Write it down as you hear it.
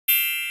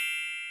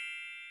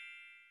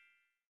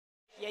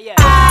Yeah.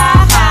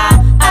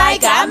 I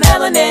got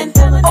melanin.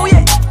 Oh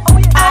yeah.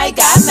 I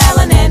got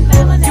melanin.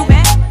 You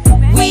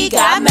mad? We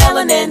got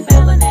melanin.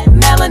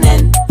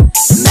 Melanin.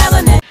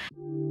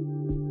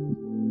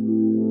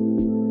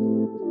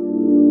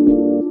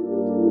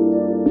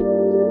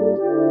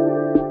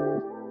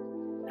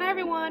 Hi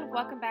everyone,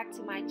 welcome back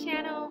to my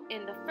channel.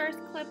 In the first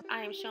clip,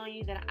 I am showing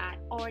you that I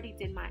already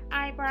did my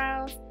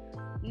eyebrows.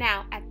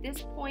 Now, at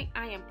this point,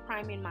 I am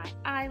priming my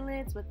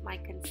eyelids with my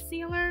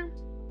concealer.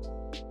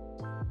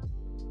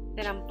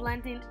 Then I'm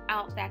blending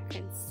out that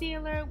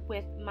concealer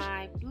with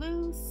my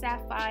blue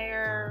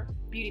Sapphire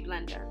beauty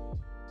blender.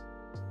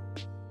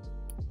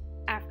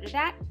 After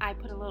that, I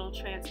put a little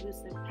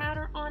translucent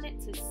powder on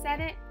it to set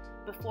it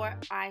before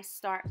I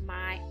start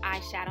my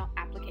eyeshadow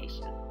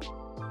application.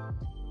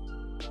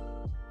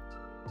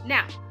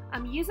 Now,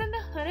 I'm using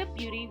the Huda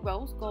Beauty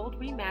Rose Gold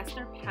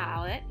Remastered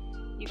palette,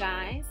 you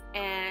guys,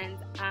 and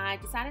I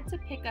decided to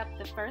pick up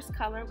the first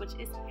color, which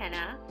is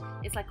Henna.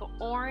 It's like an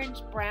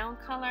orange brown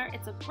color.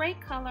 It's a great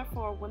color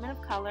for women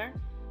of color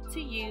to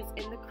use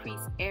in the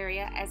crease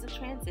area as a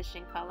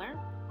transition color.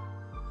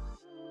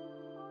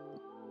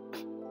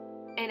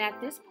 And at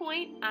this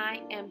point,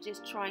 I am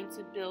just trying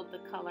to build the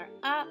color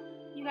up,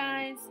 you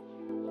guys.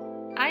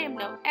 I am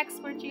no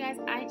expert, you guys.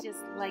 I just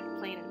like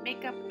playing in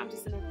makeup. I'm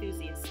just an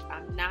enthusiast.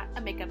 I'm not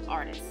a makeup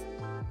artist.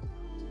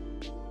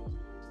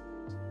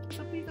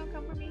 So please don't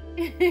come for me.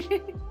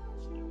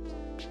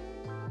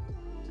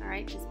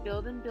 Alright, just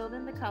building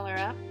the color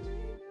up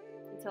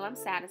until I'm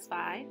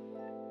satisfied.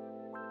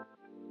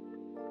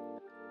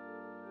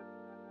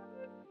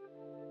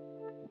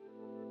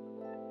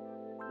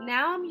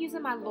 Now I'm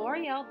using my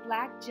Loreal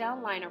Black Gel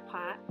Liner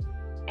Pot,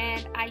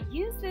 and I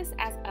use this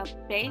as a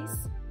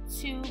base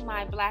to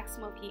my Black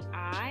Smoky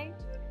Eye.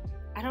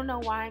 I don't know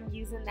why I'm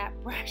using that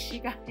brush,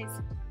 you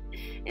guys.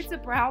 It's a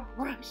brow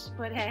brush,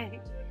 but hey,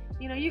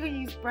 you know, you can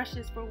use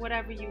brushes for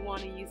whatever you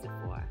want to use it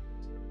for.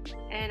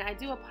 And I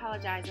do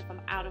apologize if I'm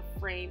out of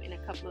frame in a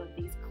couple of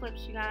these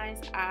clips, you guys.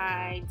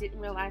 I didn't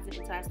realize it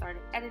until I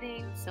started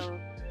editing, so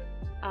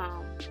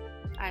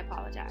I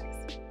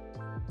apologize.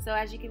 So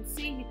as you can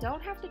see, you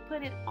don't have to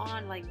put it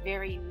on like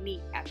very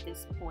neat at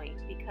this point,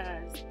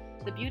 because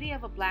the beauty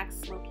of a Black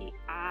Smoky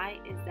Eye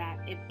is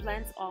that it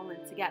blends all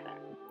in together.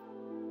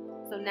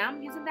 So now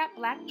I'm using that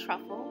black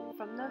Truffle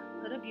from the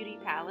Huda Beauty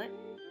palette,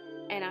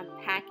 and I'm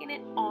packing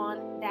it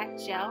on that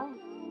gel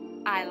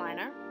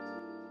eyeliner.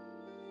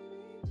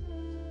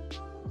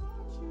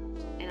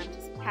 And I'm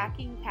just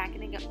packing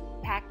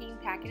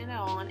it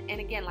on. And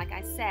again, like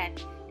I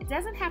said, it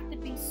doesn't have to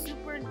be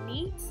super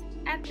neat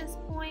at this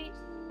point.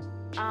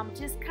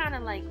 Just kind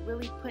of like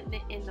really putting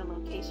it in the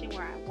location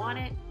where I want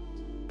it.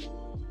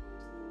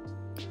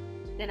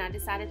 Then I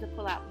decided to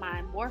pull out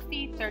my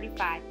Morphe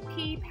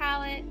 35P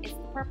palette. It's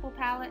the purple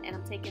palette, and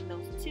I'm taking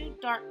those two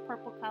dark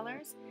purple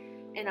colors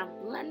and I'm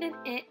blending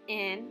it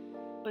in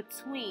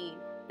between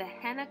the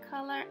henna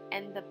color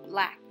and the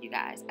black, you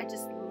guys. I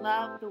just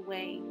love the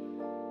way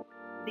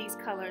these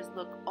colors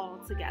look all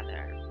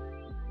together.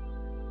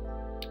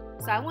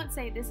 So I wouldn't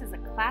say this is a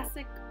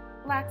classic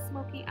Black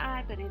Smoky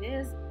Eye, but it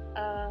is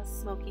a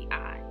smoky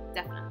eye,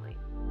 definitely.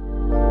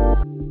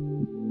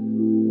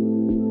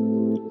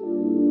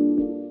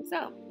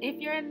 So if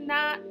you're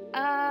not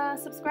a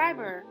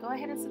subscriber, go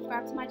ahead and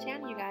subscribe to my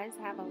channel, you guys.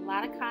 I have a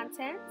lot of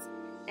content,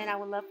 and I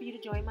would love for you to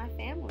join my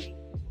family.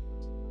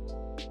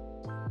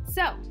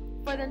 So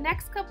for the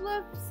next couple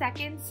of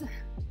seconds,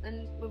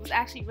 and it was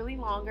actually really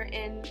longer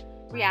in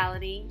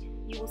reality,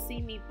 you will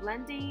see me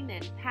blending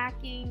and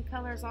packing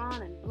colors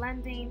on and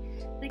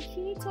blending. The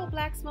key to a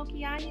Black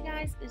Smoky Eye, you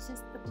guys, is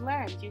just the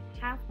blend. You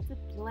have to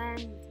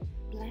blend.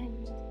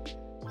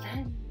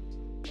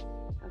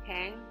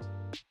 Okay?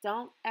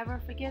 Don't ever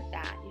forget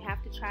that. You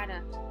have to try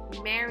to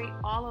marry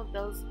all of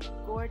those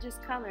gorgeous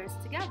colors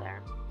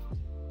together.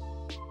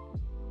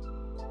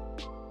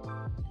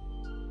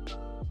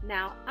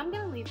 Now, I'm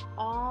going to leave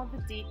all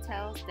the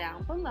details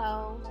down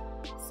below,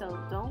 so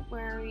don't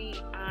worry.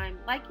 I'm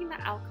liking the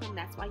outcome.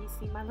 That's why you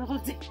see my little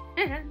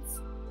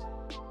dance.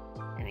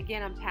 And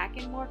again, I'm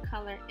packing more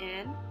color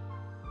in.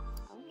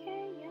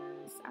 Okay,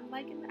 yes, I'm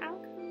liking the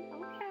outcome.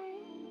 Okay.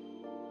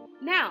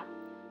 Now,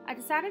 I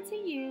decided to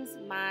use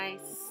my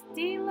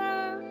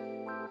Stila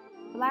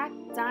Black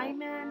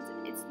Diamond.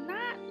 It's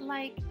not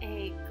like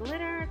a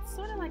glitter, it's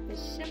sort of like the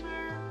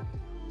shimmer.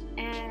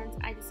 And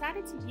I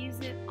decided to use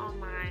it on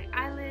my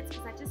eyelids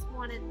because I just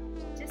wanted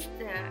just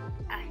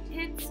a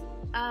hint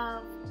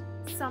of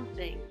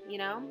something, you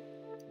know.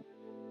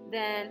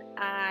 Then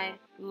I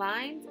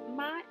lined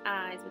my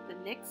eyes with the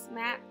NYX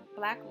Matte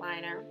Black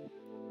Liner,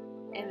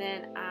 and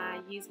then I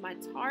used my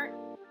Tarte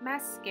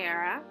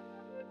mascara.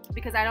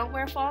 Because I don't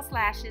wear false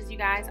lashes, you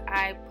guys,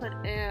 I put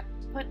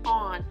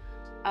on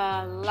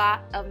a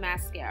lot of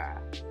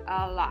mascara.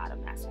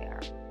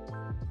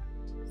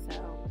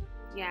 So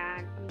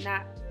yeah,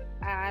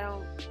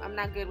 I'm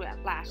not good with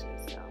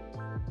lashes.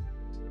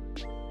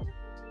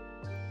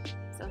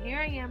 So here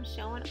I am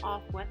showing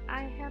off what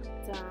I have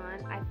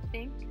done. I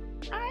think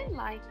I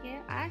like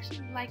it. I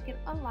actually like it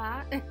a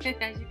lot,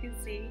 as you can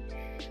see.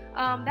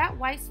 That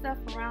white stuff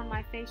around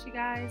my face, you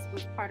guys,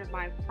 was part of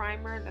my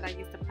primer that I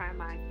used to prime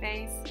my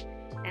face.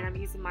 And I'm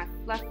using my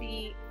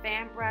fluffy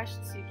fan brush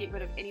to get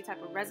rid of any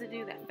type of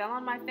residue that fell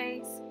on my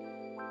face.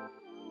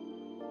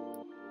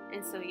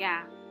 And so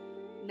yeah,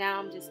 now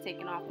I'm just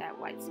taking off that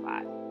white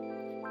spot.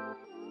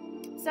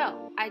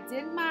 So I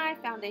did my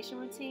foundation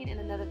routine in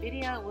another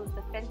video. It was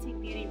the Fenty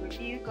Beauty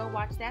review. Go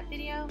watch that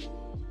video.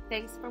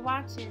 Thanks for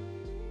watching.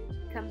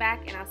 Come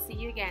back and I'll see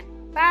you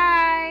again.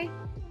 Bye!